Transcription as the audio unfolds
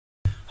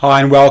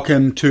Hi and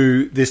welcome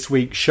to this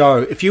week's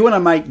show. If you want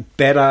to make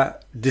better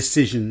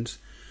decisions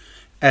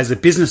as a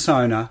business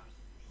owner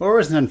or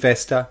as an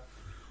investor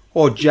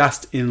or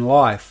just in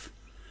life,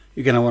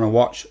 you're going to want to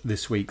watch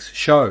this week's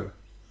show.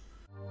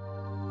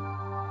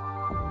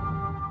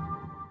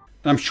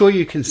 And I'm sure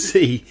you can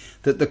see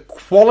that the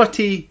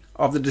quality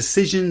of the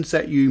decisions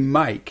that you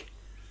make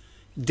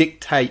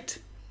dictate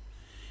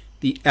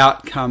the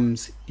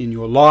outcomes in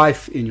your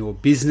life, in your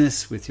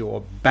business, with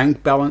your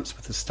bank balance,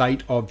 with the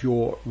state of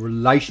your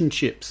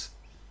relationships.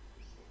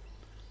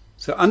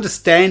 So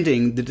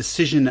understanding the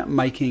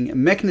decision-making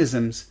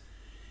mechanisms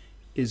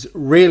is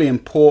really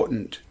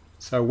important.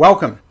 So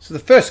welcome. So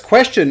the first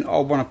question I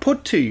want to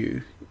put to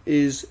you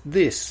is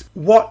this.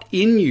 What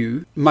in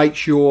you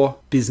makes your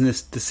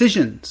business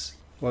decisions?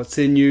 What's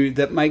in you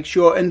that makes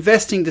your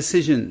investing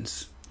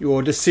decisions?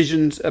 Your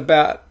decisions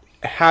about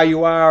how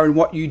you are and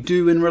what you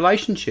do in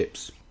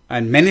relationships?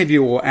 And many of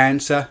you will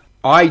answer,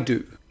 I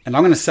do. And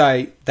I'm going to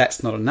say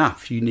that's not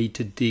enough. You need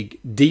to dig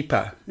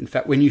deeper. In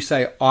fact, when you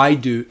say I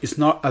do, it's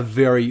not a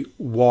very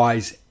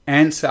wise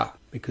answer,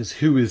 because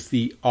who is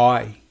the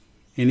I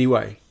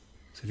anyway?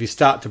 So if you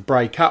start to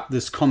break up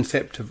this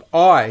concept of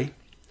I,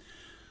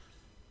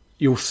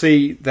 you'll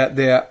see that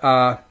there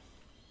are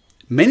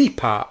many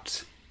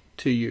parts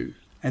to you.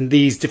 And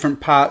these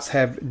different parts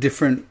have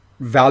different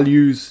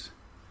values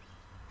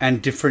and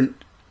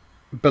different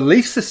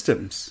belief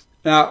systems.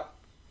 Now,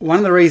 one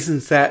of the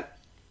reasons that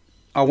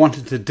I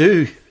wanted to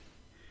do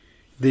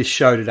this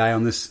show today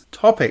on this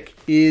topic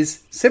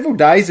is several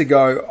days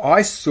ago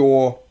I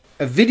saw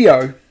a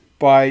video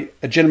by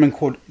a gentleman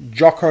called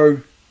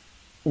Jocko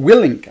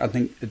Willink, I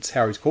think it's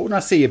how he's called, and I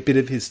see a bit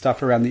of his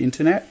stuff around the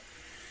internet.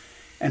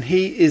 And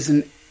he is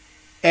an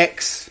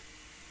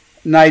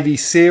ex-Navy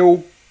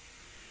SEAL.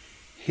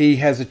 He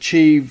has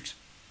achieved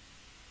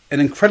an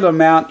incredible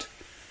amount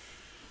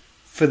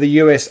for the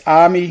US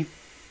Army.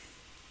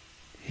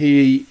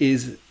 He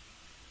is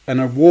an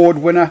award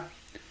winner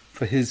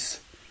for his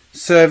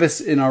service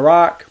in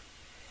Iraq.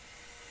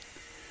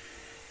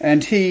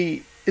 And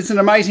he is an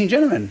amazing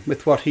gentleman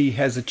with what he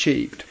has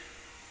achieved.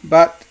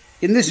 But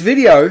in this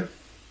video,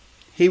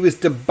 he was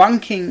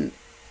debunking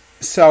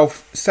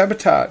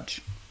self-sabotage.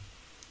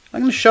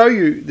 I'm going to show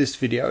you this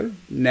video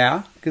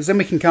now, because then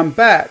we can come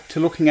back to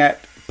looking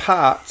at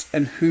parts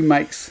and who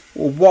makes,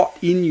 or what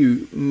in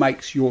you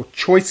makes your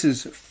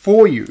choices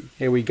for you.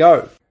 Here we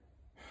go.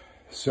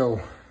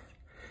 So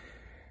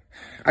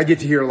I get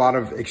to hear a lot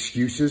of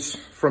excuses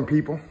from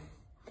people.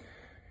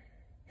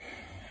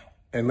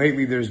 And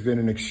lately there's been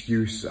an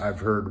excuse I've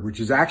heard, which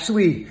is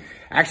actually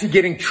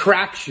getting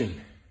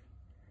traction,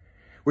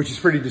 which is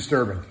pretty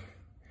disturbing.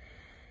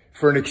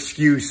 For an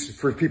excuse,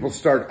 for people to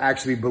start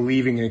actually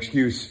believing an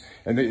excuse.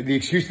 And the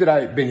excuse that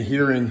I've been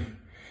hearing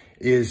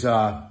is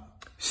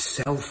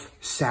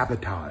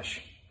self-sabotage.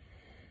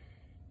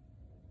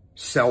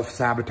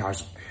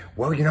 Self-sabotage.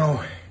 Well,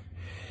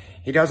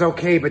 he does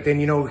okay, but then,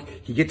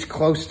 he gets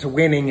close to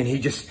winning and he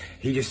just,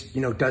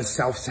 does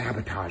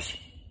self-sabotage.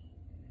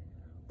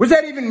 What does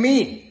that even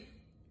mean?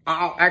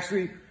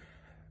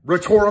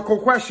 Rhetorical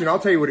question. I'll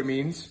tell you what it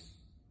means.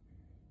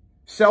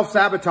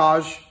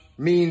 Self-sabotage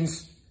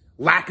means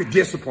lack of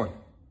discipline.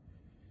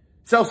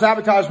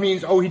 Self-sabotage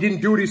means, he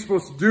didn't do what he's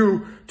supposed to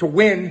do to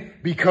win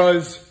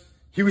because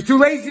he was too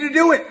lazy to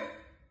do it.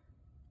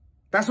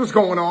 That's what's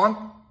going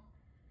on.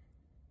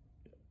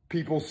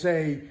 People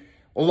say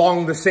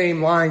along the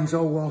same lines,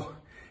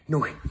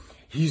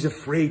 he's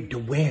afraid to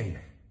win.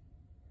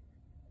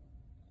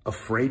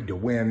 Afraid to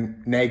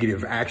win,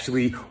 negative.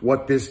 Actually,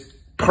 what this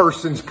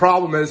person's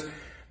problem is,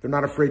 they're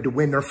not afraid to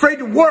win, they're afraid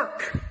to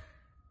work.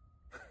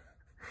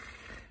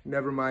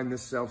 Never mind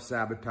this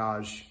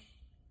self-sabotage.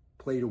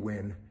 Play to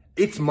win.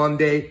 It's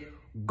Monday.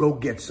 Go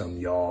get some,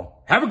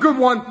 y'all. Have a good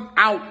one.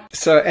 Out.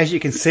 So as you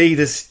can see,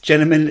 this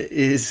gentleman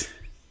is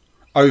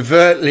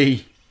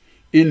overtly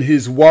in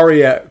his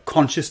warrior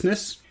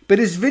consciousness. But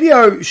his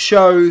video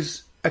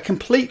shows a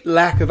complete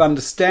lack of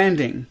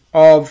understanding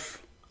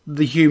of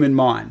the human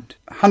mind.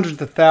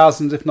 Hundreds of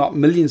thousands, if not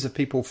millions of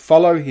people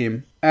follow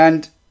him.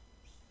 And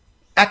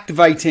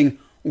activating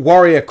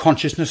warrior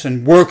consciousness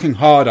and working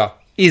harder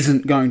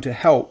isn't going to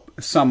help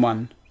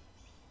someone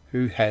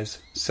who has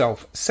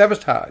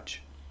self-sabotage.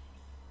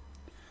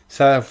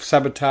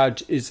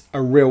 Self-sabotage is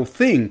a real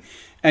thing.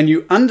 And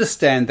you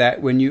understand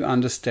that when you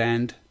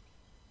understand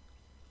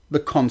the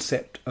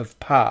concept of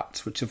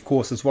parts, which of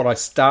course is what I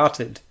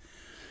started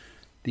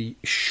the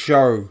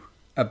show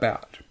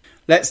about.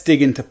 Let's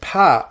dig into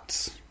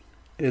parts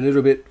a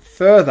little bit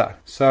further.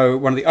 So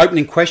one of the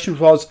opening questions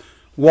was,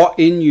 what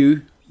in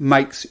you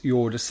makes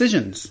your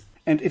decisions?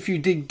 And if you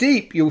dig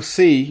deep, you'll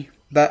see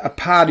that a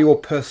part of your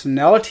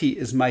personality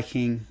is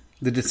making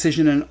the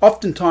decision, and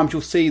oftentimes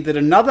you'll see that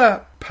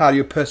another part of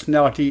your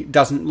personality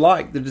doesn't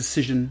like the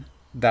decision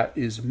that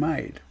is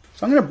made.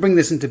 So I'm going to bring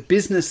this into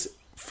business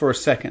for a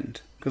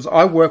second, because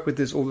I work with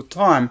this all the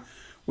time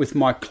with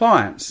my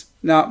clients.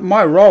 Now,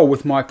 my role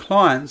with my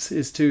clients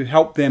is to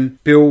help them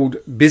build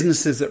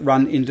businesses that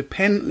run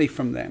independently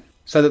from them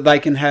so that they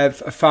can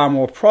have a far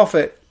more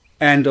profit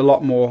and a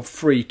lot more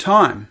free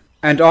time.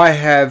 And I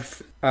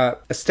have a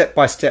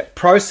step-by-step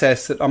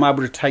process that I'm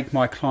able to take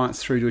my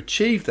clients through to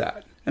achieve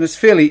that. And it's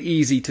fairly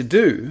easy to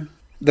do.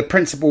 The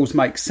principles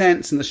make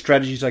sense and the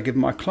strategies I give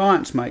my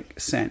clients make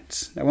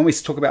sense. Now, when we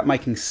talk about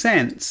making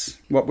sense,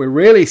 what we're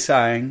really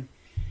saying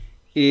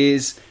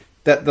is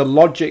that the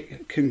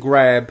logic can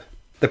grab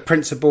the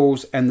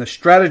principles and the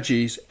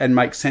strategies and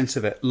make sense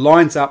of it.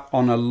 Lines up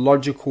on a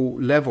logical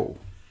level.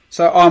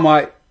 So I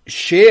might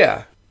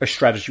share a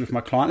strategy with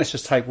my client. Let's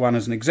just take one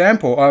as an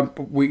example.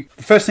 The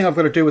first thing I've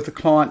got to do with the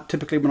client,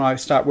 typically when I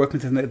start working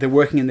with them, they're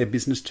working in their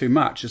business too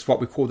much. It's what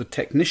we call the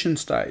technician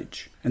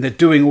stage. And they're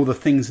doing all the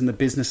things in the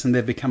business and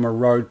they've become a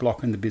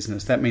roadblock in the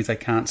business. That means they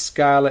can't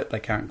scale it, they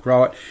can't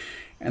grow it,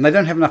 and they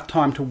don't have enough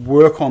time to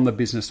work on the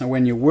business. Now,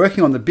 when you're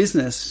working on the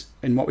business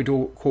in what we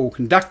call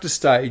conductor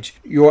stage,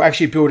 you're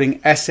actually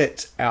building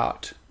assets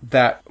out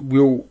that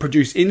will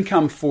produce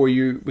income for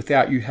you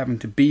without you having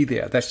to be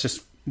there. That's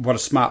just what a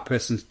smart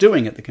person's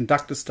doing at the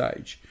conductor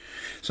stage.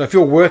 So if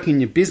you're working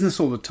in your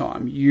business all the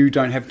time, you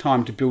don't have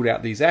time to build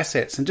out these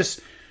assets. And just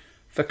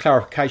for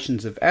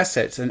clarifications of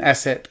assets, an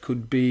asset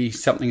could be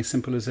something as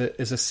simple as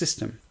a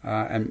system.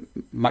 And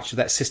much of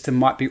that system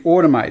might be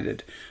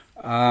automated.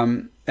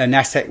 An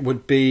asset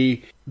would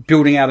be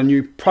building out a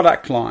new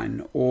product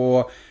line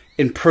or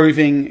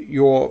improving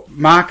your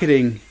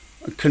marketing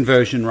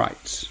conversion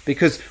rates.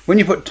 Because when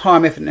you put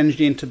time, effort, and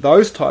energy into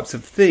those types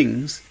of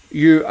things,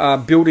 you are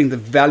building the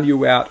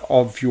value out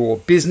of your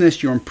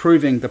business, you're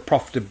improving the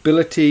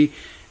profitability,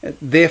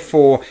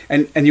 therefore,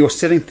 and you're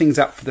setting things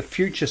up for the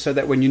future so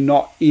that when you're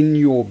not in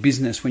your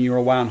business, when you're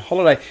away on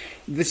holiday,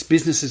 this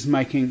business is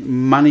making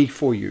money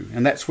for you.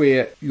 And that's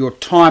where your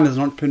time as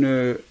an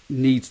entrepreneur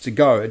needs to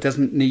go. It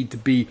doesn't need to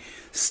be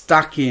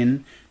stuck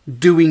in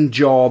doing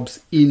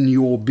jobs in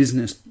your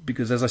business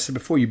because, as I said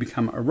before, you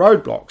become a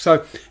roadblock.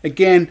 So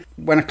again,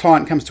 when a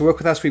client comes to work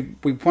with us, we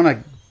want to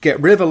get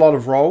rid of a lot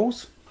of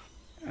roles.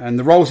 And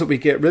the roles that we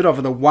get rid of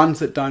are the ones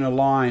that don't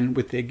align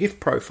with their gift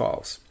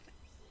profiles.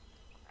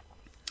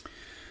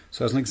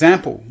 So as an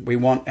example, we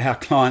want our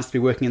clients to be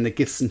working in their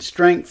gifts and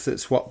strengths.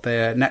 It's what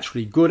they're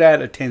naturally good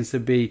at. It tends to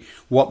be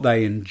what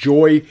they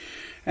enjoy.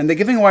 And they're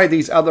giving away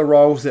these other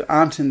roles that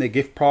aren't in their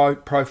gift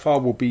profile,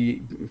 will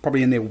be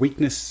probably in their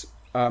weakness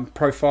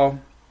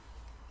profile.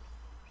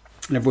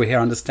 And everyone here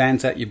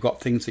understands that. You've got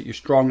things that you're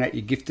strong at,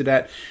 you're gifted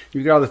at.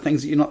 You've got other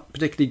things that you're not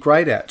particularly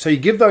great at. So you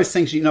give those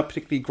things that you're not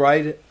particularly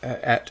great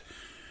at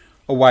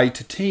away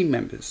to team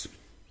members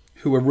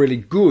who are really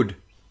good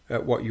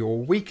at what you're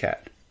weak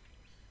at.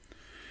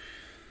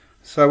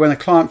 So when a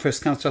client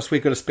first comes to us,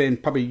 we've got to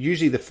spend probably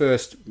usually the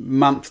first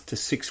month to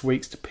 6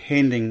 weeks,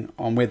 depending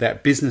on where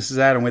that business is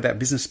at and where that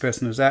business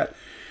person is at,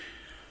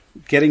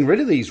 getting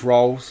rid of these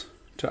roles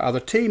to other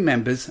team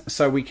members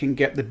so we can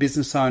get the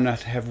business owner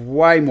to have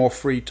way more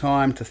free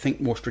time to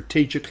think more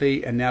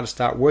strategically and now to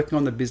start working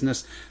on the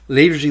business,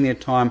 leveraging their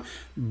time,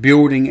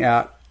 building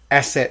out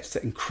assets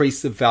that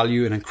increase the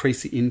value and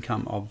increase the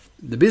income of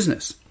the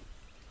business.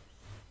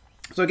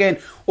 So again,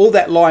 all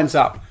that lines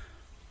up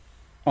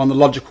on the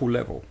logical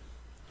level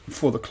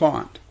for the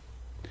client.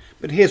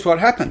 But here's what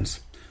happens.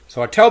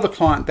 So I tell the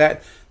client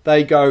that,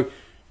 they go,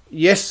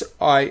 yes,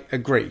 I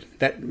agree,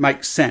 that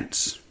makes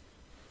sense.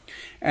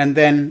 And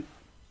then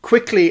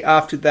quickly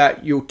after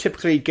that, you'll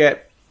typically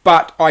get,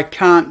 but I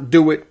can't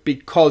do it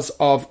because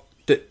of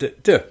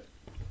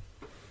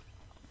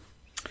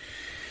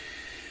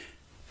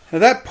At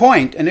that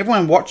point, and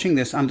everyone watching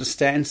this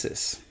understands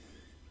this,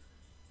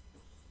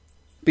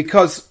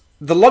 because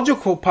the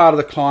logical part of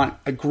the client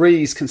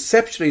agrees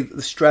conceptually that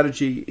the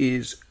strategy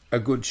is a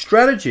good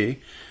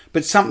strategy,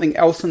 but something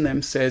else in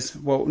them says,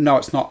 well, no,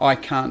 it's not, I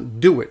can't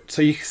do it.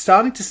 So you're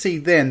starting to see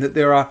then that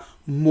there are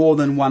more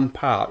than one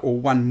part or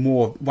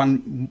more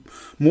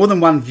than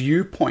one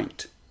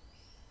viewpoint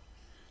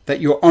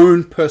that your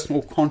own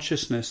personal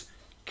consciousness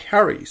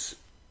carries.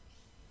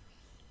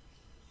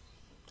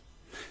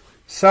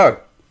 So,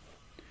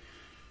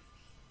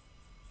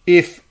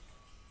 if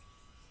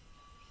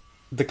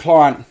the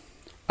client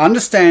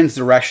understands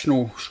the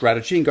rational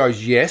strategy and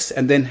goes yes,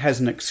 and then has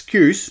an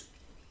excuse,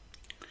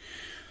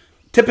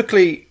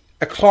 typically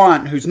a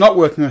client who's not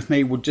working with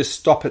me would just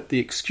stop at the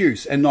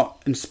excuse and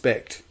not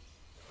inspect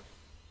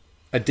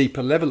a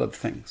deeper level of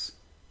things.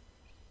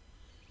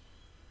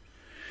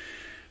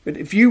 But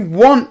if you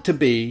want to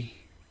be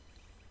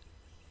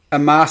a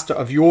master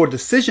of your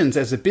decisions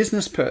as a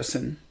business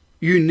person,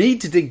 you need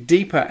to dig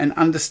deeper and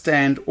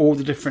understand all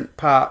the different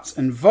parts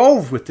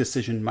involved with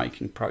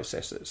decision-making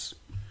processes.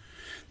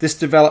 This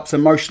develops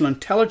emotional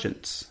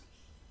intelligence.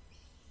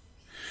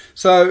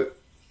 So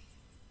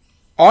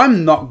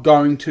I'm not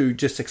going to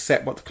just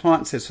accept what the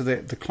client says so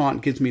that the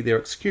client gives me their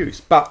excuse,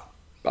 but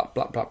blah,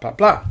 blah, blah, blah,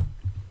 blah.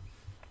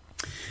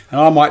 And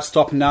I might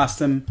stop and ask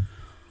them,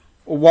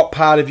 well, what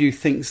part of you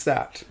thinks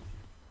that?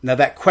 Now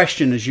that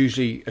question is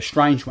usually a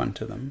strange one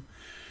to them.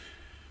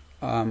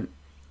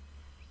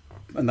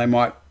 And they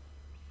might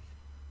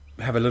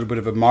have a little bit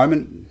of a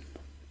moment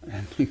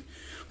and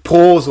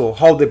pause or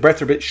hold their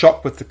breath, a bit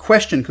shocked with the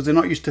question because they're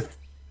not used to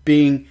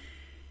being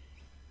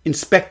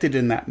inspected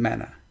in that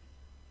manner.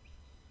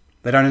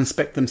 They don't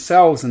inspect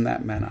themselves in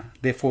that manner.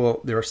 Therefore,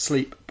 they're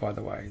asleep, by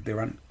the way.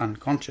 They're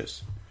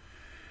unconscious.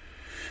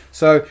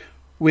 So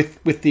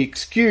with the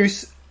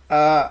excuse,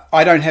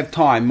 I don't have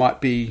time, might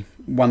be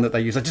one that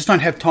they use. I just don't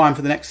have time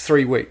for the next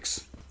 3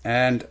 weeks.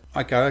 And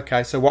I go,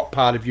 okay, so what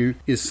part of you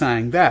is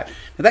saying that?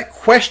 Now that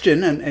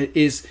question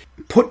is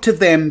put to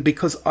them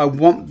because I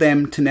want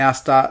them to now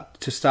start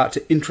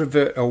to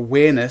introvert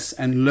awareness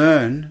and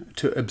learn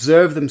to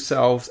observe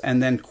themselves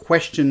and then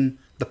question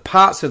the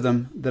parts of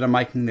them that are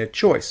making their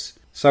choice.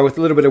 So with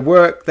a little bit of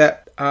work,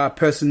 that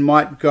person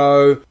might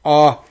go,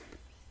 oh,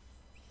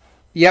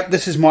 yep,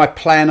 this is my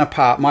planner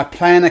part. My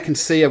planner can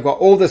see I've got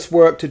all this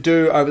work to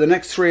do over the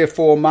next 3 or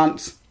 4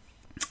 months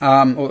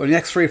or the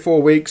next 3 or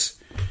 4 weeks.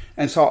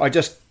 And so I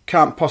just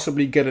can't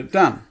possibly get it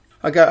done.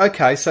 I go,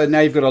 okay, so now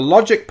you've got a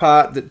logic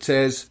part that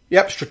says,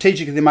 yep,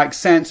 strategically it makes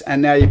sense.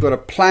 And now you've got a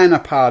planner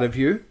part of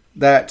you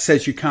that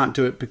says you can't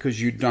do it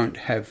because you don't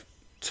have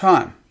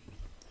time.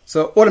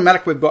 So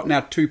automatically we've got now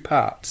 2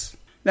 parts.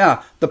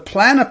 Now, the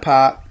planner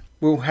part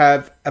will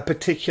have a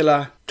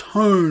particular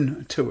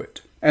tone to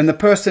it. And the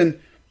person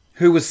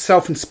who was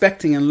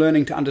self-inspecting and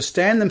learning to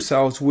understand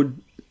themselves would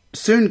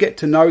soon get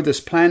to know this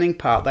planning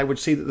part. They would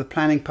see that the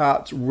planning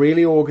part's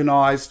really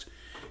organized.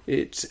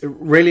 It's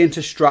really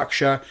into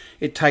structure.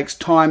 It takes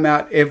time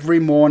out every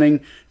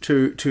morning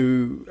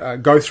to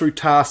go through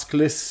task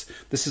lists.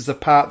 This is the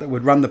part that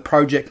would run the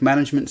project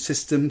management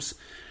systems.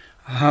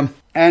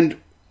 And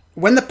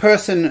when the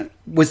person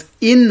was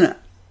in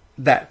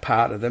that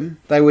part of them,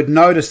 they would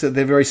notice that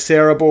they're very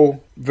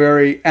cerebral,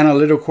 very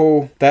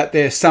analytical, that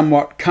they're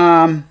somewhat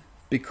calm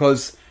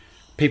because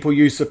people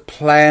use the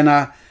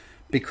planner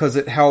because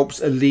it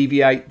helps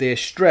alleviate their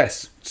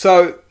stress.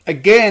 So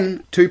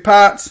again, 2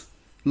 parts.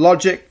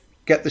 Logic,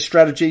 get the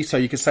strategy. So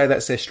you can say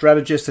that's their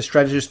strategist. The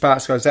strategist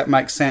part goes, that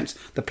makes sense.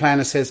 The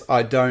planner says,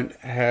 I don't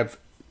have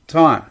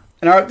time.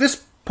 And at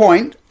this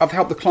point, I've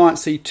helped the client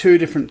see 2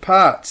 different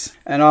parts.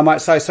 And I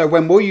might say, so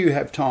when will you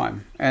have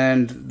time?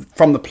 And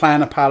from the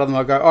planner part of them,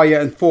 I go, oh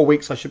yeah, in 4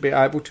 weeks I should be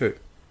able to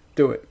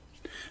do it.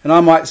 And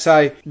I might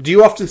say, do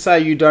you often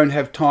say you don't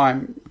have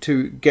time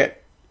to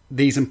get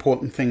these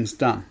important things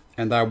done?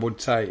 And they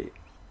would say,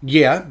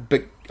 yeah,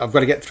 but I've got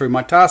to get through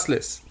my task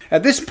list.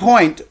 At this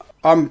point,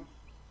 I'm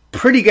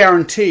pretty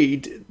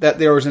guaranteed that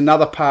there is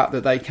another part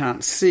that they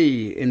can't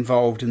see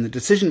involved in the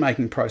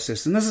decision-making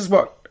process. And this is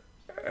what,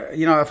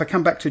 if I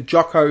come back to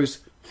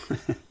Jocko's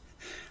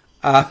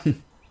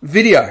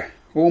video,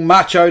 all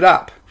machoed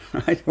up,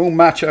 right? All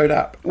machoed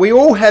up. We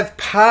all have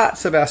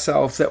parts of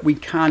ourselves that we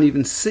can't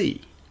even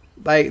see.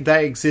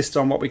 They exist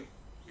on what we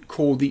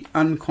call the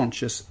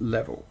unconscious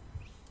level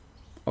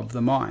of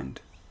the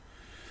mind.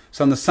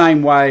 So in the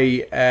same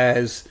way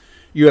as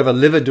you have a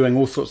liver doing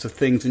all sorts of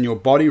things in your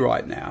body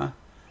right now,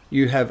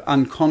 you have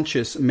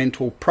unconscious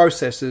mental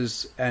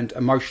processes and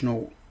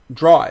emotional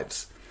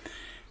drives.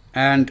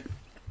 And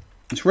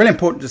it's really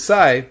important to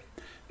say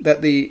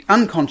that the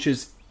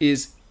unconscious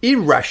is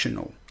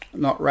irrational,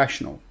 not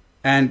rational.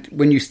 And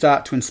when you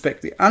start to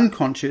inspect the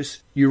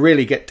unconscious, you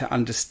really get to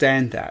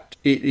understand that.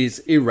 It is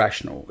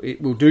irrational.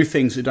 It will do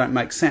things that don't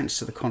make sense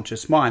to the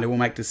conscious mind. It will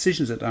make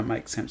decisions that don't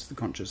make sense to the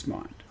conscious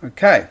mind.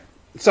 Okay,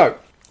 so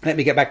let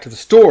me get back to the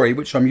story,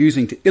 which I'm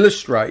using to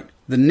illustrate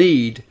the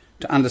need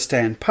to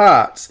understand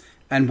parts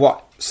and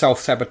what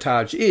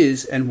self-sabotage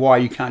is and why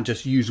you can't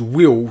just use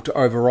will to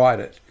override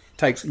it. It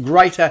takes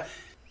greater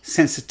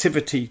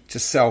sensitivity to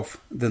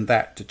self than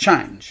that to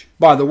change.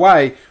 By the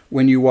way,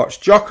 when you watch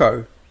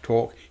Jocko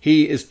talk,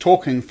 he is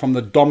talking from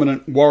the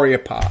dominant warrior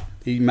part.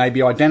 He may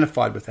be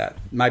identified with that.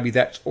 Maybe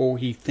that's all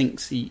he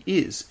thinks he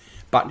is.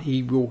 But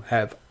he will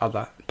have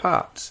other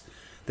parts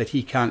that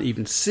he can't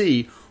even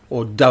see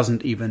or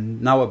doesn't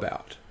even know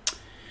about.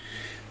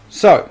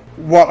 So,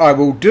 what I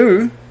will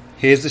do,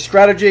 here's the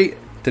strategy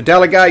to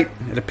delegate.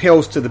 It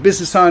appeals to the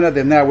business owner.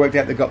 They've now worked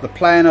out they've got the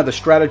planner, the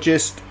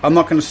strategist. I'm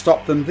not going to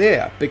stop them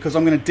there because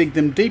I'm going to dig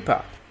them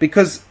deeper.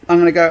 Because I'm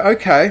going to go,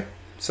 okay,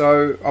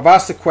 so I've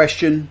asked the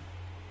question,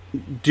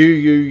 do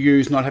you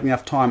use not having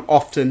enough time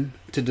often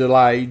to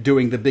delay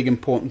doing the big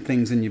important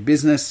things in your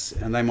business?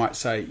 And they might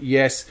say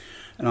yes.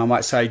 And I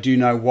might say, do you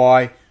know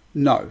why?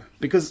 No.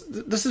 Because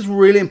this is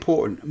really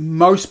important.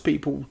 Most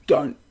people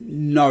don't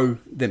know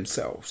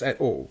themselves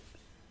at all.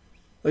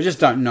 They just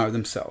don't know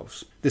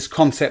themselves. This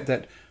concept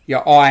that,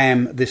 I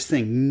am this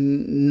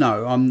thing.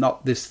 No, I'm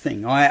not this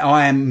thing.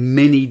 I am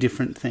many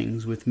different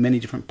things with many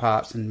different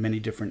parts and many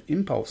different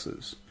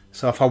impulses.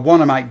 So if I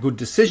want to make good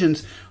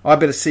decisions, I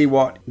better see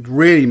what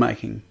really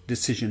making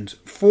decisions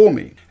for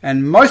me.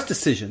 And most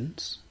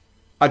decisions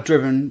are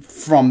driven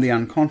from the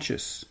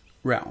unconscious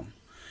realm.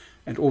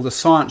 And all the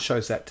science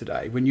shows that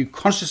today. When you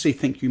consciously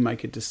think you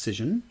make a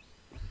decision,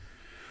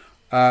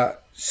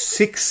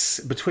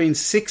 between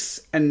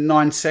 6 and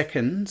 9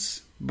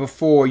 seconds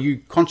before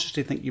you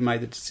consciously think you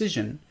made the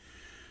decision,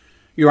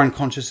 your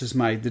unconscious has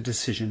made the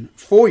decision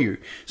for you.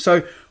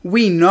 So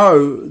we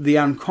know the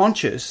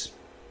unconscious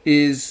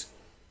is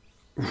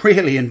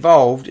really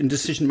involved in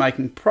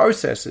decision-making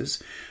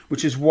processes,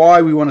 which is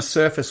why we want to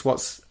surface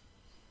what's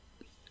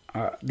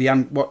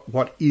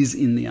what is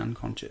in the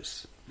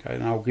unconscious. Okay,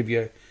 and I'll give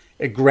you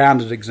a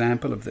grounded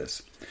example of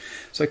this.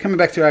 So coming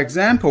back to our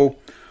example,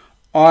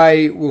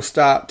 I will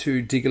start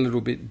to dig a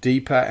little bit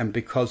deeper, and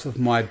because of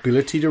my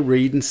ability to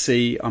read and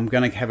see, I'm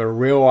going to have a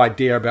real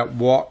idea about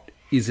what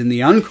is in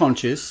the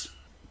unconscious,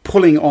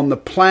 pulling on the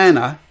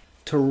planner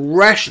to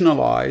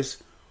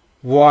rationalize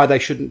why they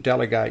shouldn't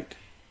delegate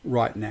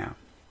right now.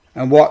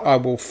 And what I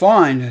will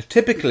find,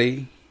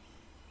 typically,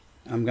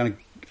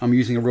 I'm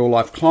using a real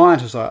life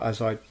client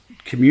as I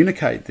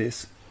communicate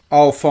this,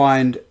 I'll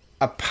find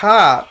a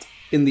part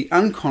in the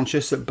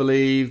unconscious that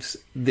believes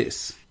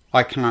this: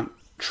 I can't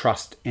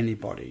trust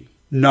anybody.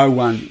 No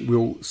one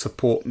will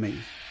support me.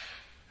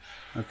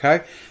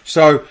 Okay?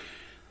 So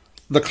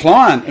the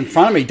client in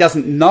front of me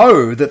doesn't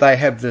know that they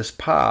have this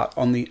part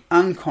on the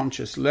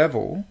unconscious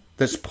level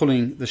that's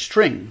pulling the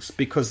strings,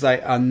 because they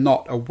are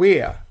not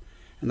aware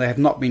and they have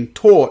not been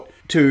taught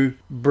to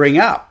bring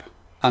up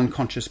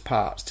unconscious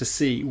parts to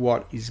see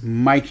what is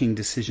making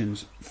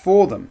decisions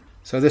for them.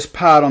 So this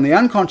part on the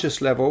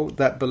unconscious level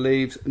that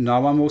believes no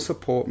one will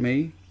support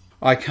me,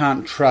 I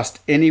can't trust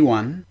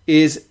anyone,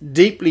 is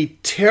deeply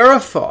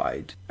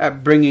terrified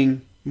at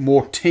bringing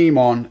more team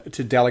on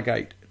to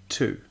delegate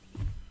to.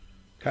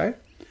 Okay?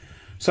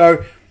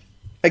 So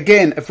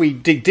again, if we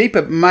dig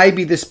deeper,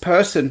 maybe this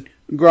person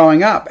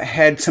growing up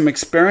had some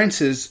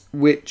experiences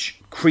which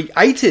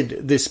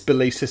created this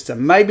belief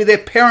system. Maybe their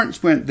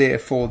parents weren't there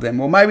for them,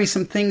 or maybe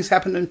some things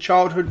happened in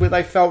childhood where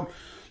they felt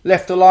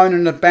left alone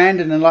and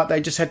abandoned and like they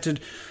just had to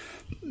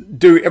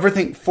do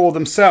everything for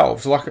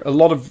themselves, like a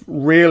lot of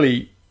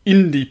really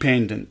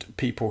independent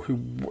people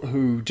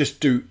who just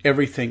do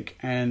everything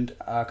and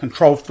are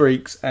control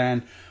freaks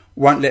and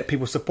won't let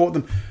people support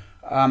them.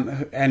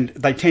 And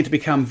they tend to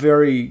become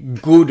very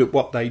good at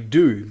what they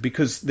do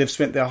because they've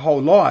spent their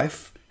whole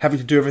life having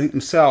to do everything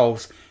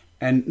themselves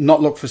and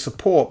not look for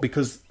support,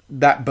 because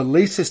that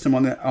belief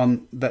system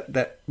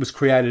that was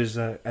created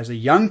as a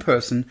young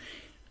person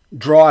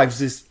drives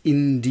this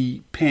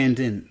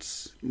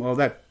independence. Well,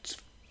 that's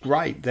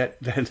great.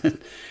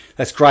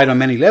 That's great on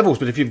many levels.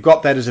 But if you've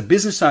got that as a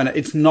business owner,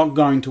 it's not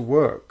going to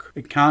work.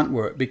 It can't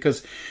work,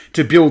 because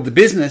to build the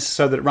business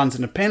so that it runs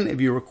independently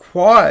of you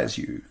requires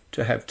you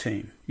to have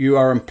team. You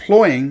are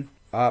employing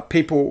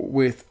people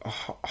with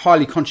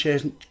highly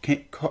conscientious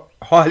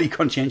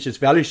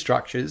value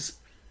structures,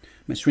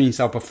 which means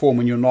they'll perform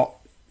when you're not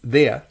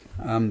there.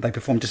 They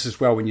perform just as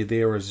well when you're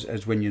there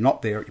as when you're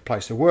not there at your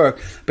place of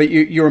work. But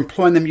you're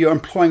employing them. You're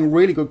employing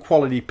really good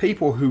quality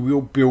people who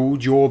will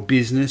build your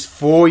business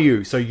for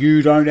you, so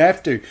you don't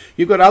have to.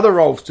 You've got other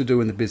roles to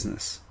do in the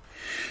business.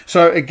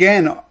 So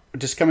again,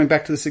 just coming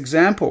back to this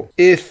example,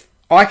 if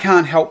I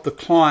can't help the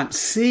client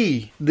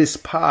see this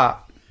part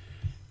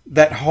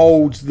that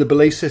holds the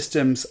belief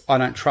systems, I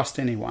don't trust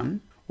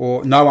anyone,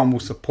 or no one will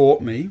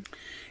support me,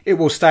 it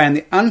will stay in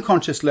the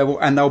unconscious level,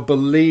 and they'll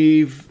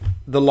believe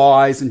the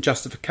lies and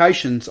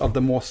justifications of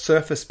the more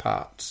surface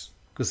parts,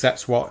 because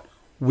that's what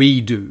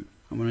we do.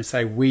 And when I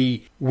say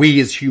we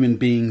as human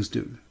beings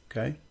do,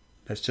 okay?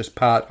 That's just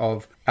part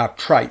of our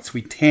traits.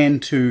 We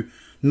tend to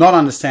not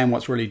understand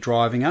what's really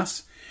driving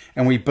us,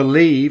 and we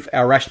believe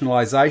our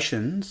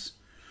rationalizations,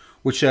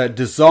 which are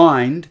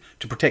designed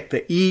to protect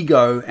the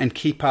ego and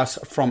keep us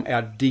from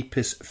our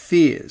deepest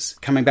fears.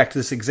 Coming back to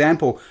this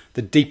example,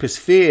 the deepest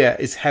fear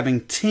is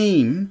having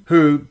team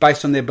who,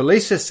 based on their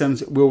belief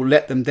systems, will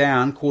let them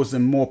down, cause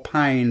them more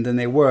pain than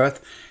they're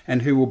worth,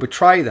 and who will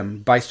betray them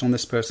based on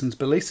this person's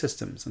belief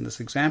systems in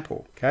this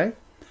example. Okay?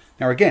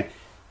 Now again,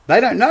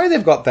 they don't know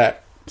they've got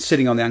that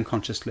sitting on the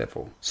unconscious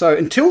level. So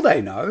until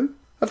they know,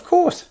 of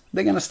course,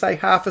 they're going to stay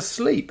half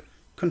asleep,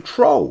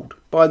 controlled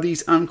by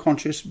these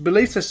unconscious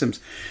belief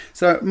systems.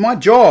 So my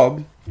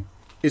job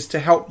is to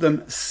help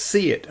them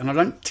see it. And I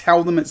don't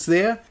tell them it's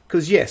there,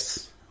 because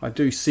yes, I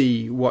do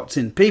see what's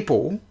in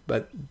people,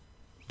 but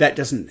that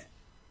doesn't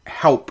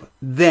help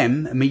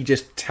them, me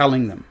just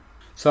telling them.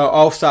 So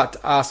I'll start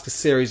to ask a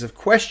series of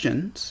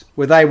questions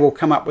where they will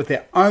come up with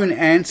their own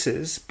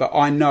answers, but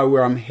I know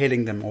where I'm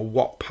heading them or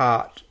what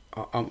part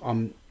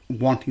I'm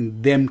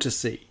wanting them to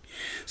see.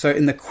 So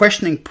in the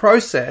questioning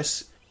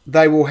process,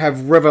 they will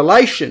have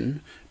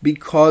revelation,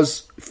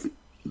 because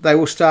they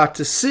will start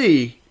to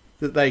see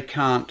that they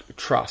can't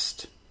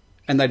trust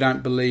and they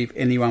don't believe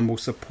anyone will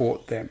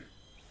support them.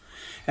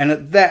 And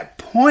at that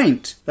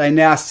point, they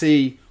now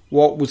see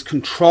what was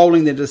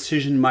controlling their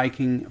decision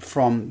making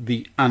from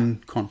the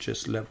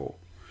unconscious level.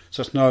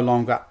 So it's no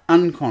longer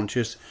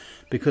unconscious,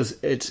 because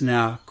it's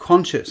now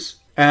conscious.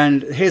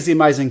 And here's the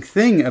amazing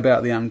thing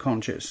about the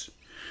unconscious.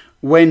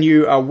 When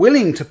you are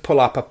willing to pull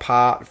up a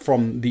part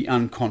from the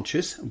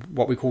unconscious,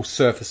 what we call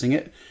surfacing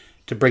it,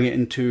 to bring it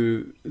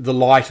into the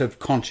light of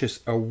conscious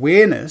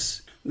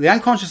awareness, the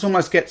unconscious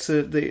almost gets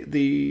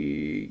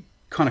the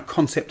kind of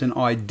concept and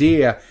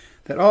idea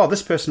that, oh,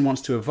 this person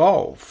wants to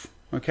evolve.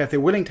 Okay, if they're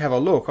willing to have a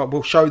look, I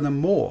will show them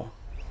more.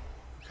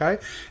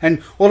 Okay,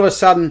 and all of a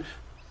sudden,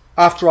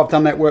 after I've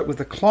done that work with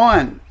the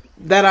client,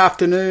 that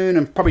afternoon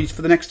and probably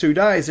for the next 2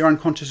 days, their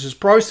unconscious is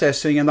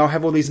processing, and they'll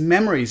have all these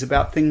memories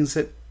about things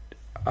that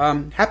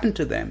happened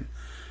to them.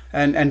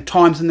 and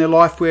times in their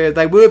life where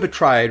they were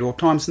betrayed, or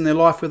times in their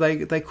life where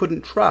they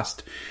couldn't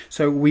trust.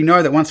 So we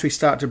know that once we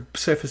start to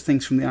surface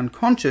things from the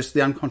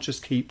unconscious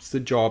keeps the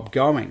job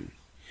going.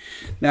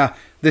 Now,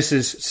 this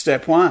is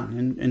step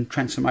one in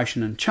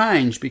transformation and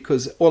change,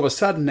 because all of a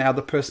sudden now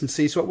the person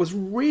sees what was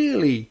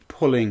really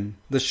pulling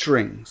the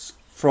strings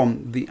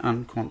from the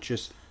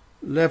unconscious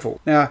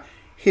level. Now,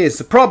 here's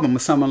the problem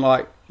with someone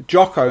like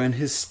Jocko and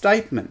his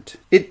statement.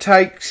 It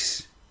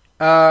takes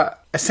a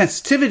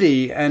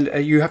sensitivity, and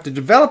you have to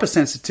develop a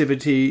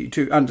sensitivity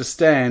to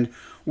understand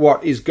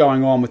what is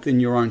going on within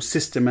your own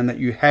system, and that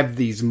you have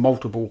these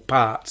multiple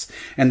parts,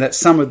 and that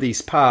some of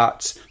these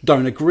parts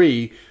don't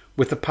agree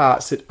with the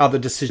parts that other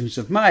decisions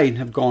have made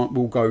and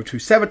will go to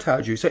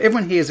sabotage you. So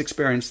everyone here has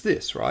experienced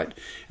this, right?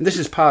 And this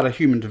is part of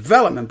human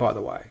development, by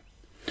the way.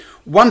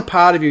 One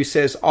part of you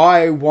says,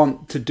 I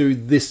want to do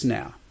this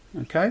now,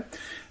 okay?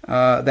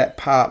 That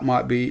part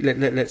might be,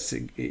 let's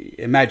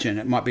imagine,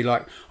 it might be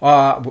like,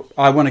 I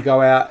want to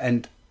go out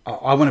and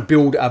I want to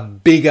build a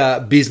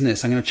bigger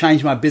business. I'm going to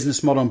change my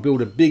business model and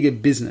build a bigger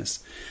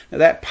business. Now,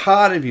 that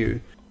part of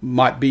you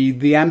might be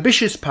the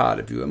ambitious part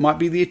of you. It might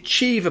be the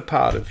achiever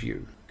part of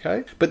you.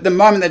 Okay? But the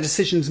moment that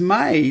decision's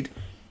made,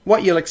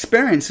 what you'll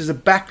experience is a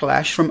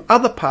backlash from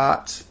other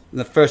parts.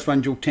 The first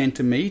one you'll tend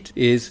to meet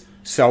is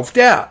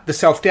self-doubt. The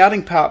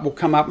self-doubting part will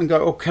come up and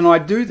go, oh, can I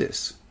do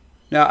this?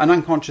 Now, an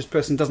unconscious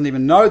person doesn't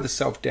even know the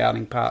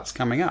self-doubting part's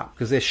coming up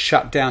because they're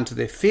shut down to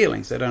their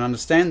feelings. They don't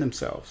understand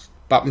themselves.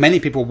 But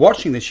many people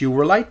watching this, you'll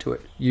relate to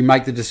it. You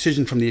make the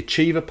decision from the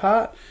achiever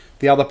part.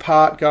 The other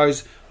part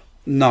goes,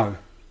 no.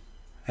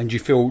 And you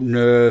feel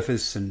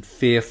nervous and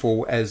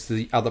fearful as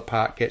the other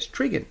part gets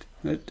triggered.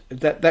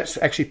 That's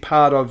actually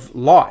part of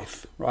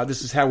life, right?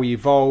 This is how we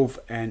evolve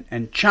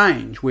and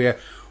change, where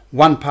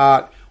one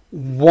part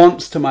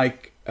wants to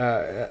make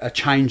a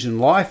change in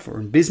life or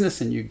in business,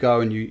 and you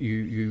go and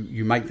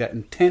you make that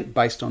intent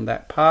based on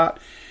that part,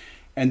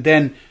 and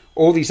then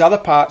all these other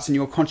parts in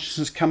your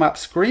consciousness come up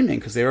screaming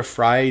because they're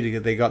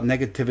afraid, they got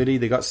negativity,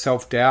 they got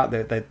self-doubt,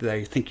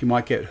 they think you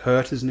might get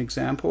hurt, as an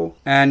example.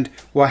 And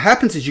what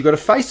happens is you've got to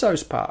face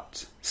those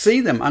parts, see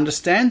them,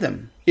 understand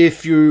them.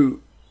 If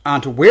you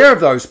aren't aware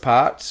of those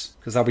parts,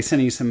 because they'll be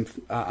sending you some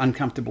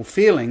uncomfortable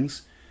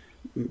feelings,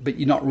 but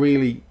you're not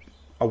really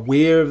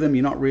aware of them,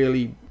 you're not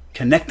really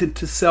connected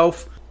to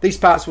self, these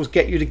parts will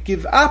get you to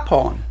give up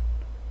on,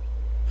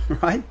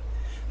 right?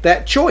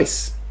 That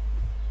choice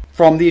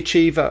from the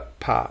achiever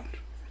part,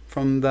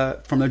 from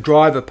the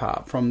driver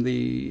part, from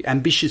the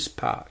ambitious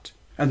part.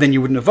 And then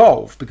you wouldn't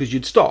evolve because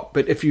you'd stop.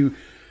 But if you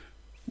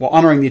were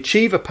honouring the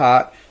achiever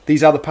part,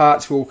 these other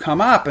parts will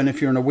come up, and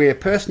if you're an aware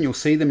person, you'll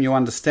see them, you'll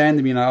understand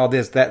them, you know, oh,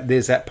 there's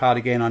that part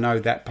again, I know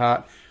that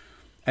part.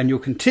 And you'll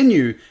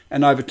continue,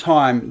 and over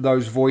time,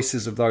 those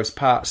voices of those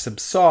parts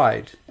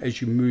subside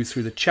as you move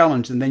through the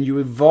challenge, and then you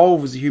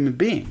evolve as a human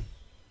being.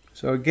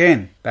 So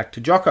again, back to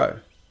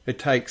Jocko, it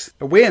takes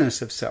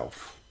awareness of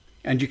self.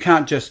 And you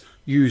can't just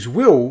use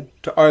will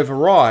to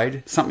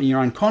override something in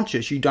your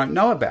unconscious you don't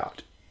know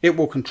about. It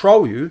will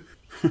control you.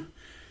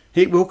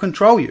 It will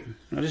control you.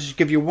 I'll just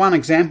give you one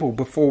example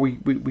before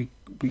we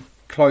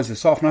close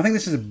this off. And I think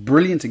this is a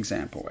brilliant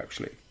example,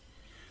 actually,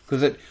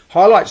 because it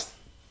highlights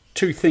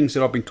two things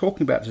that I've been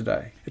talking about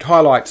today. It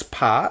highlights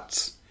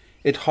parts.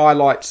 It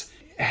highlights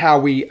how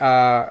we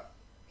are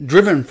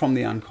driven from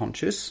the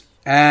unconscious.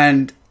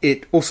 And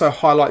it also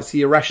highlights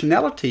the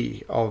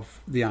irrationality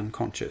of the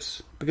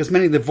unconscious. Because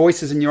many of the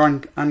voices in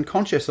your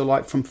unconscious are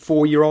like from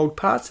 4-year-old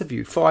parts of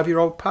you,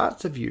 5-year-old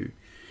parts of you.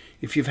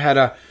 If you've had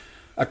a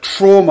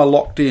trauma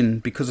locked in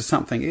because of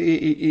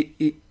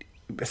something,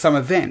 some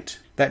event,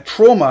 that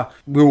trauma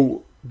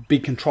will be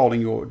controlling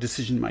your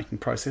decision-making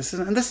processes.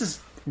 And this is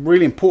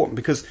really important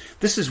because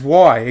this is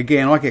why,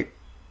 again, I get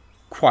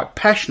quite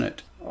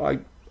passionate.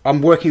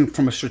 I'm working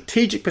from a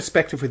strategic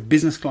perspective with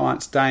business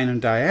clients day in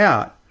and day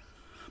out.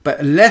 But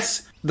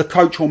unless the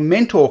coach or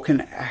mentor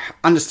can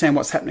understand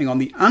what's happening on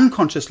the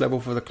unconscious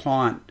level for the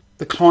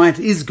client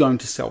is going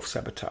to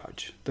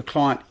self-sabotage. The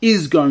client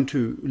is going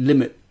to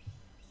limit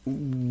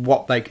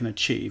what they can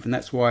achieve. And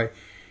that's why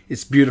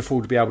it's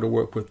beautiful to be able to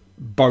work with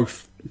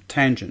both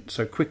tangents.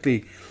 So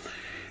quickly,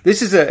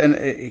 this is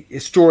a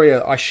story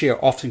I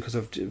share often because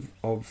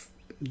of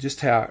just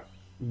how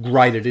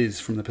great it is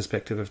from the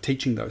perspective of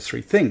teaching those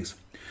three things.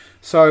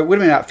 So it would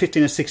have been about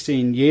 15 or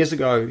 16 years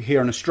ago here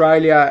in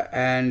Australia,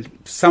 and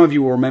some of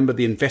you will remember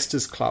the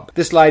Investors Club.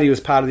 This lady was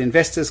part of the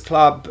Investors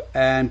Club,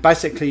 and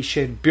basically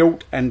she had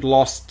built and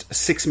lost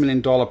 $6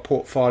 million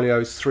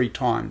portfolios 3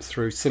 times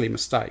through silly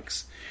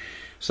mistakes.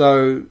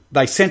 So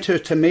they sent her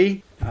to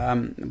me.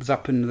 It was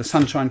up in the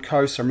Sunshine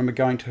Coast. I remember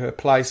going to her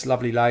place,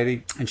 lovely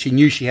lady, and she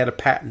knew she had a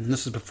pattern.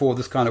 This was before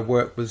this kind of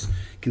work was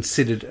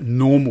considered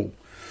normal.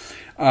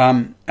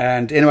 And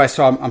anyway,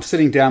 so I'm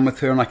sitting down with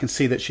her, and I can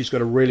see that she's got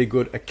a really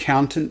good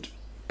accountant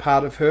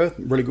part of her,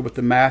 really good with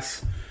the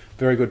maths,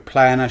 very good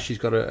planner. She's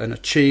got an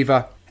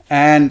achiever,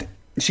 and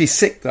she's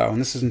sick though, and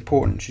this is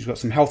important. She's got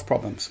some health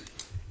problems.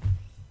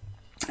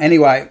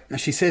 Anyway,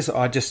 she says,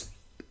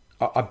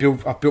 I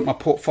built my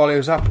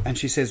portfolios up, and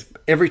she says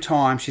every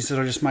time, she says,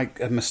 I just make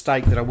a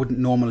mistake that I wouldn't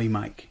normally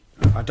make.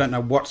 I don't know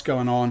what's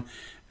going on,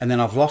 and then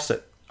I've lost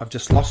it. I've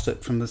just lost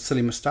it from the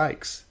silly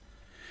mistakes.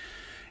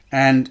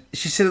 And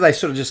she said they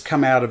sort of just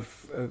come out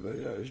of,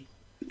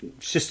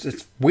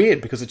 it's weird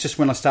because it's just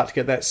when I start to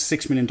get that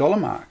 $6 million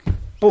mark,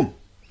 boom,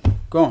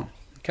 gone.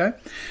 Okay,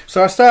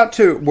 so I start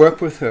to work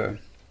with her,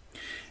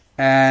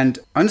 and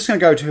I'm just going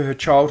to go to her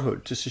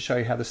childhood just to show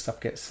you how this stuff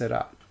gets set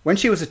up. When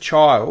she was a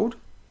child,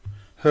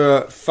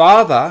 her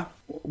father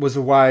was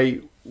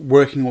away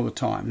working all the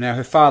time. Now,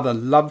 her father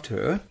loved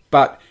her,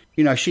 but,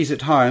 you know, she's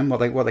at home, what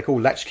they call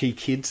latchkey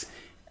kids.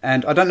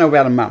 And I don't know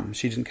about her mum.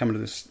 She didn't come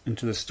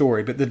into the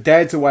story. But the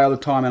dad's away all the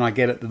time, and I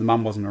get it that the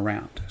mum wasn't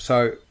around.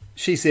 So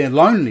she's there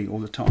lonely all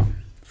the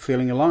time,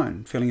 feeling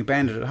alone, feeling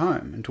abandoned at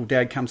home, until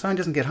dad comes home. He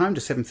doesn't get home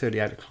to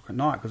 7:30, 8 o'clock at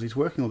night because he's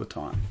working all the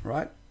time,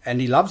 right?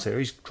 And he loves her.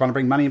 He's trying to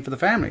bring money in for the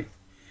family.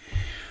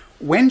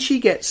 When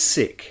she gets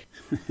sick...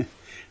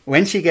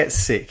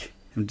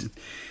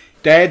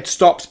 Dad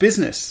stops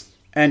business,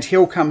 and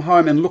he'll come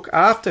home and look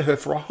after her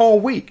for a whole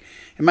week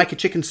and make a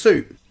chicken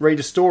soup, read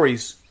her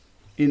stories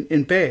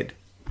in bed.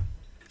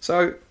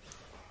 So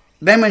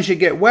then when she'd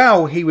get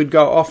well, he would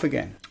go off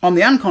again. On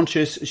the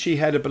unconscious, she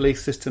had a belief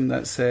system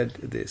that said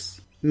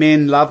this: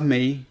 men love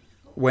me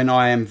when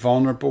I am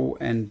vulnerable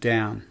and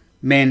down.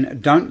 Men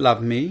don't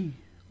love me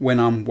when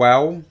I'm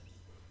well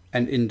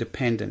and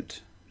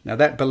independent. Now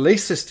that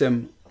belief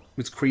system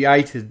was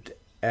created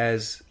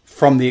as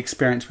from the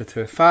experience with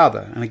her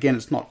father. And again,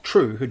 it's not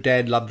true. Her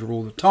dad loved her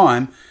all the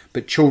time,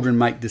 but children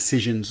make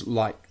decisions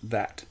like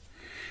that.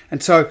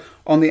 And so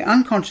on the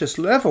unconscious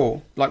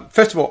level, like,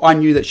 first of all, I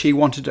knew that she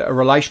wanted a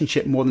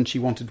relationship more than she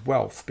wanted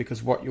wealth,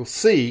 because what you'll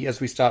see as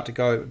we start to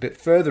go a bit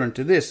further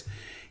into this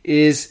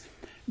is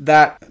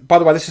that, by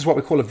the way, this is what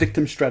we call a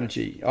victim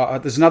strategy.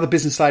 There's another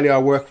business lady I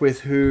work with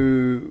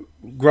who,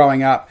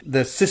 growing up,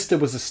 the sister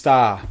was a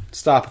star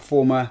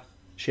performer.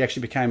 She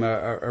actually became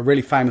a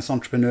really famous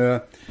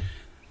entrepreneur.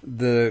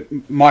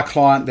 My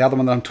client, the other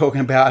one that I'm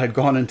talking about, had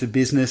gone into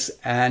business,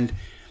 and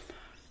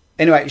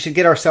anyway, she'd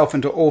get herself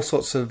into all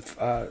sorts of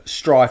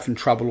strife and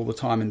trouble all the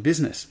time in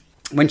business.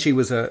 When she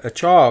was a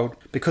child,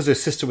 because her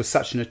sister was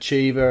such an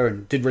achiever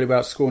and did really well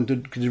at school and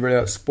did really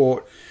well at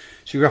sport,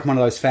 she grew up in one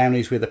of those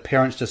families where the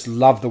parents just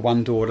loved the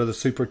one daughter, the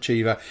super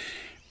achiever,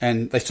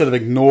 and they sort of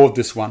ignored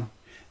this one,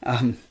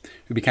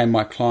 who became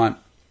my client.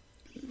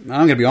 And I'm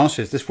going to be honest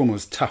with you, this woman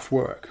was tough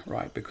work,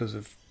 right? Because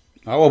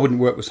I wouldn't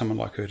work with someone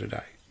like her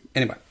today.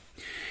 Anyway,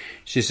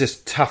 she's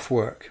just tough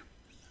work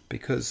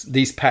because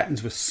these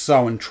patterns were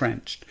so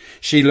entrenched.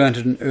 She learned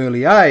at an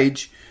early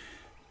age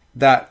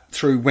that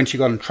through when she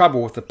got in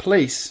trouble with the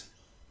police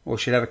or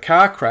she'd have a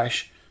car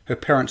crash, her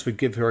parents would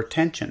give her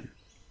attention.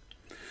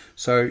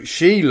 So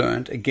she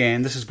learned,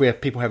 again, this is where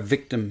people have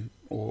victim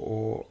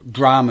or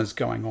dramas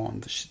going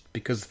on,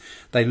 because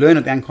they learn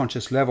at the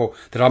unconscious level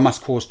that I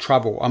must cause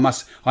trouble, I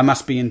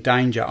must be in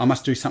danger, I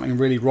must do something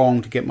really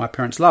wrong to get my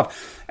parents'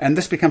 love. And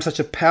this becomes such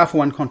a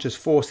powerful unconscious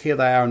force. Here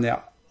they are in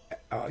their,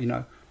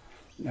 in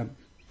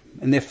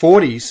their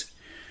 40s,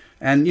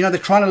 and they're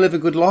trying to live a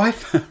good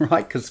life,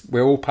 right? Because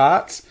we're all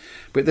parts,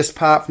 but this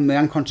part from the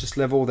unconscious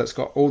level that's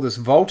got all this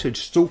voltage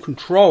still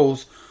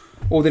controls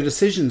all their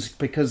decisions,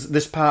 because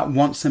this part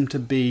wants them to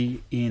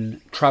be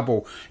in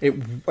trouble.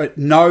 It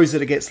knows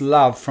that it gets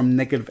love from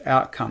negative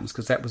outcomes,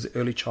 because that was the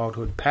early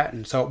childhood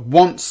pattern. So it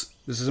wants,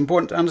 this is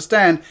important to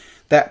understand,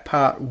 that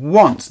part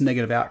wants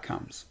negative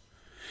outcomes.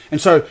 And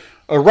so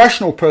a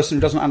rational person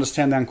who doesn't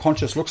understand the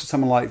unconscious looks at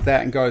someone like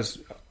that and goes,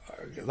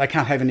 they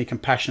can't have any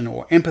compassion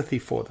or empathy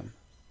for them,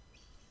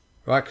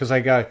 right? Because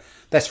they go,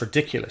 that's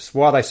ridiculous.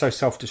 Why are they so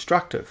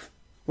self-destructive?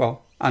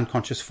 Well,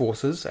 unconscious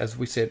forces, as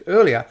we said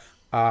earlier,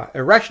 are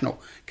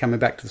irrational. Coming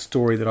back to the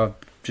story that I've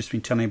just been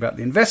telling you about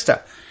the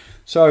investor.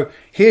 So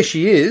here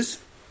she is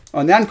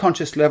on the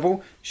unconscious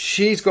level.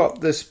 She's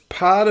got this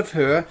part of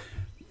her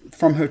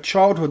from her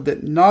childhood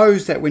that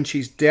knows that when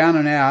she's down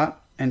and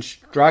out and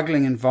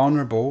struggling and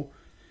vulnerable,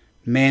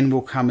 men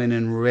will come in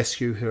and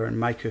rescue her and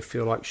make her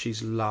feel like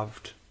she's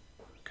loved.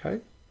 Okay?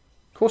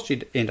 Of course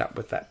she'd end up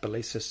with that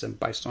belief system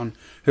based on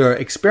her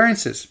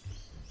experiences.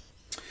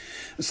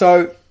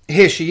 So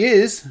here she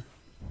is,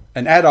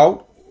 an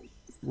adult,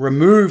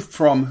 removed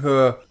from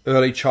her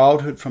early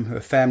childhood, from her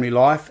family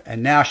life,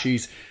 and now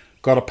she's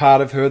got a part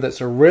of her that's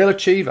a real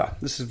achiever.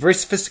 This is a very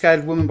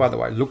sophisticated woman, by the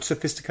way. Looks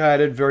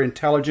sophisticated, very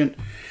intelligent.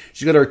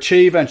 She's got her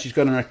achiever, and she's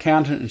got an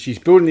accountant, and she's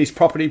building these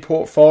property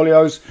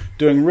portfolios,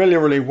 doing really,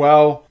 really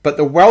well. But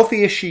the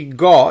wealthier she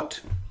got,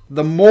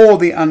 the more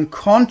the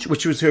unconscious,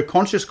 which was her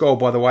conscious goal,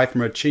 by the way, from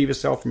her achiever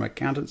self, from her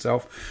accountant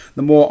self,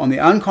 the more on the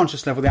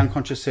unconscious level, the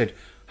unconscious said,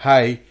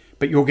 hey,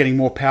 but you're getting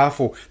more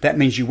powerful. That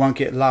means you won't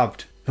get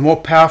loved. The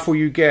more powerful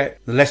you get,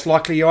 the less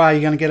likely you are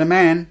you're going to get a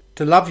man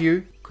to love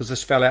you, because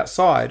this fell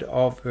outside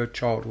of her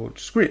childhood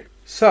script.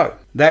 So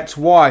that's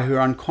why her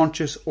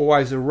unconscious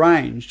always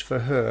arranged for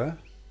her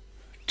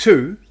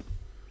to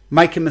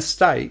make a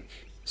mistake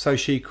so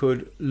she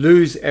could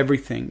lose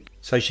everything,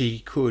 so she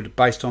could,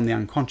 based on the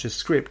unconscious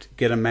script,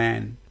 get a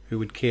man who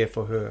would care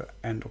for her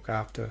and look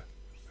after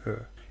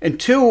her.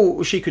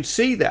 Until she could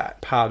see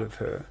that part of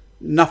her,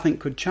 nothing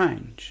could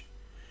change,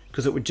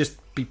 because it would just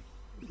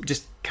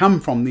come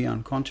from the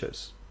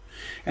unconscious.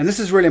 And this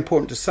is really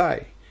important to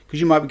say, because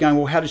you might be going,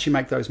 well, how did she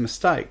make those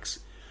mistakes?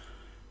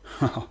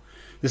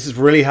 This is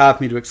really hard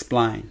for me to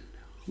explain,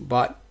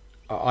 but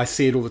I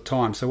see it all the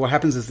time. So what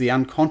happens is the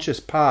unconscious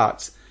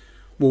parts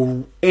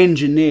will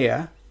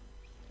engineer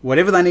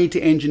whatever they need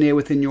to engineer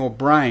within your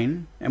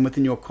brain and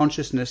within your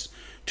consciousness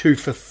to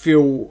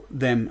fulfill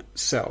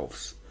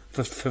themselves,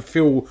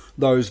 fulfill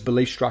those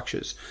belief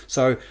structures.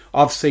 So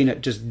I've seen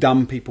it just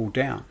dumb people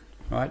down,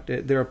 right?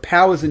 There are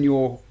powers in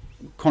your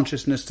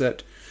consciousness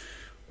that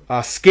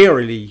are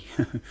scarily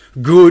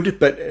good,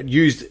 but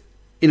used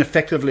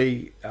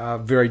ineffectively,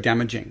 very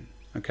damaging.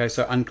 Okay,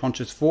 so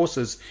unconscious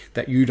forces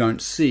that you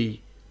don't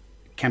see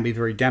can be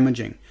very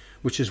damaging,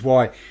 which is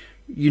why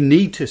you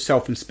need to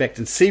self-inspect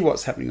and see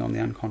what's happening on the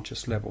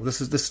unconscious level.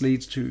 This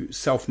leads to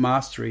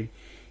self-mastery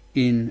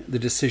in the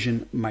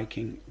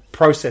decision-making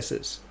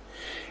processes.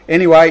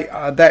 Anyway,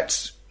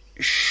 that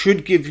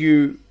should give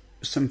you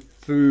some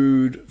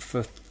food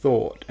for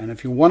thought. And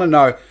if you want to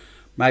know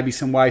maybe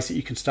some ways that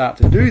you can start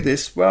to do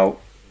this,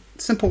 well,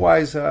 simple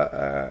ways,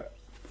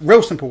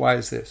 real simple way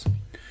is this.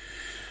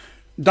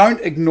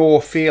 Don't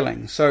ignore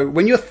feelings. So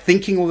when you're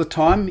thinking all the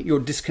time, you're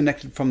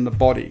disconnected from the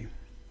body.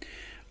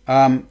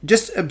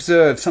 Just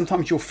observe.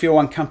 Sometimes you'll feel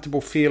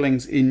uncomfortable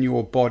feelings in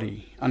your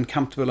body,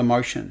 uncomfortable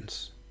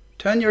emotions.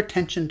 Turn your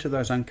attention to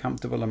those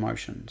uncomfortable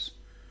emotions.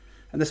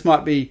 And this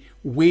might be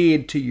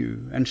weird to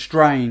you and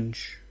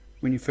strange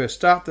when you first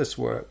start this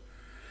work.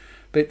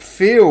 But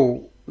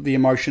feel the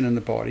emotion in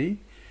the body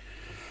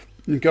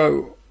and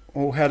go,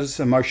 oh, how does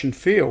emotion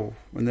feel?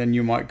 And then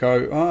you might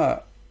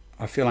go,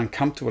 I feel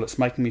uncomfortable. It's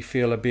making me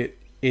feel a bit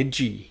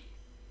edgy.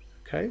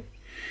 Okay?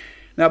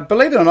 Now,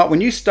 believe it or not,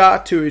 when you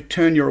start to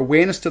turn your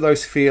awareness to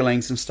those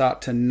feelings and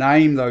start to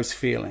name those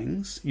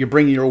feelings, you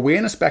bring your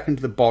awareness back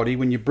into the body.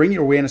 When you bring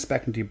your awareness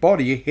back into your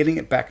body, you're heading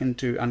it back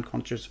into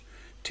unconscious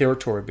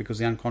territory, because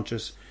the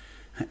unconscious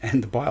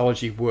and the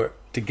biology work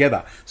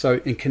together.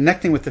 So in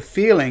connecting with the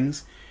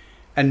feelings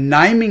and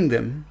naming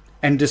them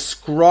and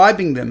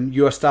describing them,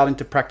 you are starting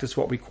to practice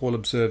what we call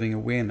observing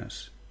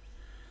awareness.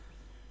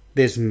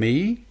 There's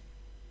me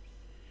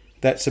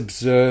that's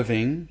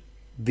observing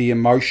the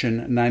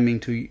emotion,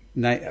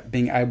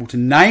 being able to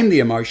name the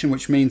emotion,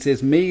 which means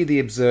there's me, the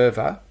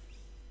observer,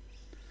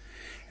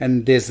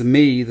 and there's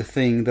me, the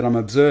thing that I'm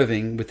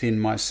observing within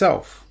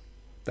myself.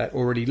 That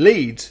already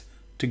leads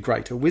to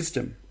greater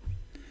wisdom.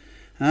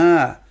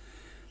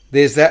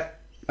 There's that.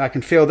 I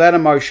can feel that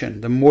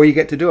emotion. The more you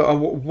get to do it,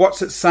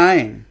 what's it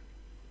saying?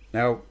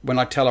 Now, when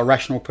I tell a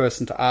rational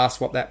person to ask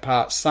what that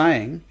part's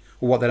saying,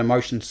 or what that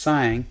emotion's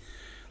saying,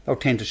 they'll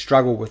tend to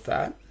struggle with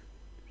that.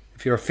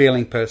 If you're a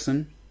feeling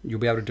person, you'll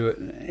be able to do it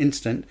in an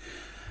instant.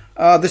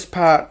 This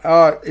part,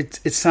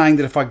 it's saying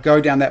that if I go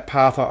down that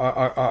path,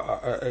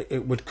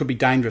 could be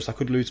dangerous. I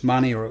could lose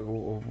money,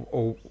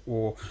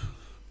 or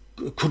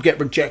could get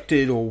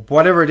rejected, or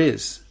whatever it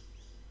is.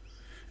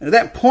 And at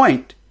that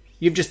point,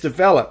 you've just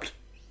developed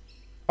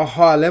a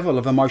higher level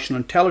of emotional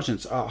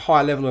intelligence, a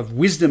higher level of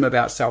wisdom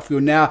about self.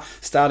 You're now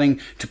starting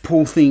to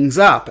pull things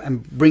up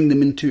and bring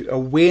them into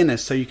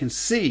awareness, so you can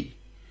see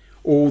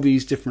all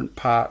these different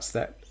parts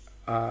that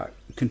are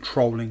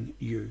controlling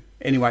you.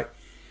 Anyway,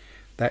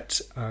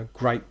 that's a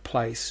great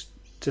place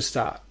to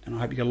start. And I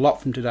hope you get a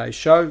lot from today's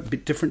show. A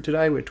bit different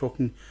today. We're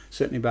talking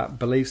certainly about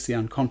beliefs, the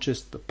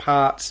unconscious, the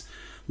parts,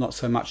 not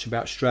so much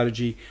about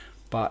strategy,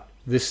 but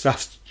this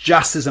stuff's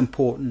just as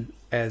important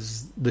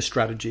as the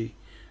strategy,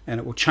 and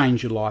it will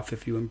change your life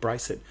if you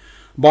embrace it.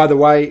 By the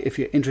way, if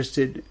you're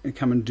interested,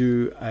 come and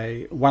do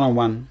a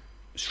one-on-one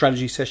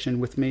strategy session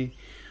with me.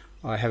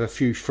 I have a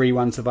few free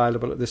ones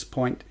available at this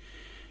point.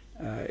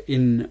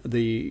 In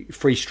the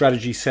free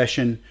strategy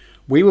session,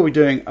 we will be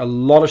doing a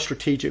lot of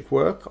strategic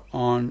work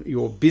on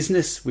your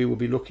business. We will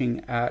be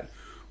looking at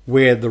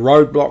where the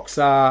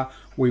roadblocks are.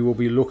 We will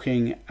be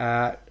looking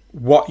at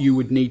what you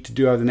would need to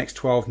do over the next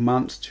 12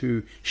 months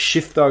to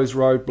shift those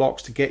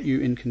roadblocks, to get you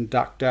in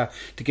conductor,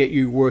 to get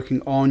you working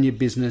on your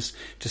business,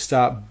 to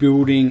start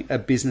building a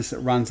business that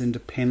runs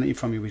independently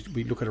from you.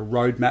 We look at a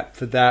roadmap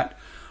for that.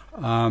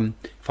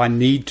 If I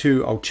need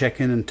to, I'll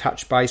check in and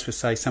touch base with,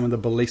 say, some of the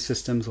belief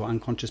systems or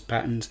unconscious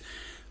patterns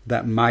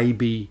that may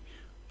be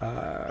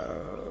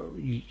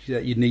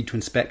that you need to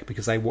inspect,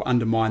 because they will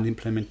undermine the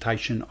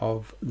implementation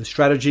of the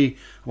strategy.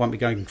 I won't be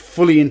going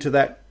fully into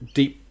that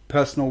deep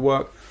personal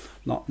work,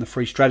 not in the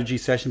free strategy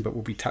session, but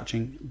we'll be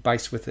touching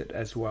base with it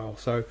as well.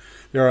 So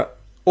there are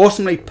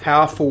awesomely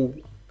powerful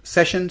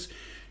sessions.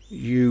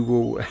 You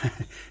will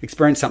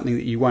experience something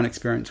that you won't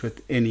experience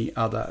with any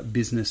other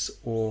business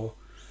or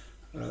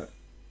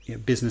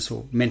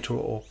mentor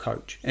or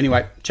coach.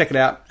 Anyway, check it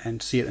out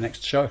and see you at the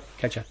next show.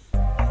 Catch ya.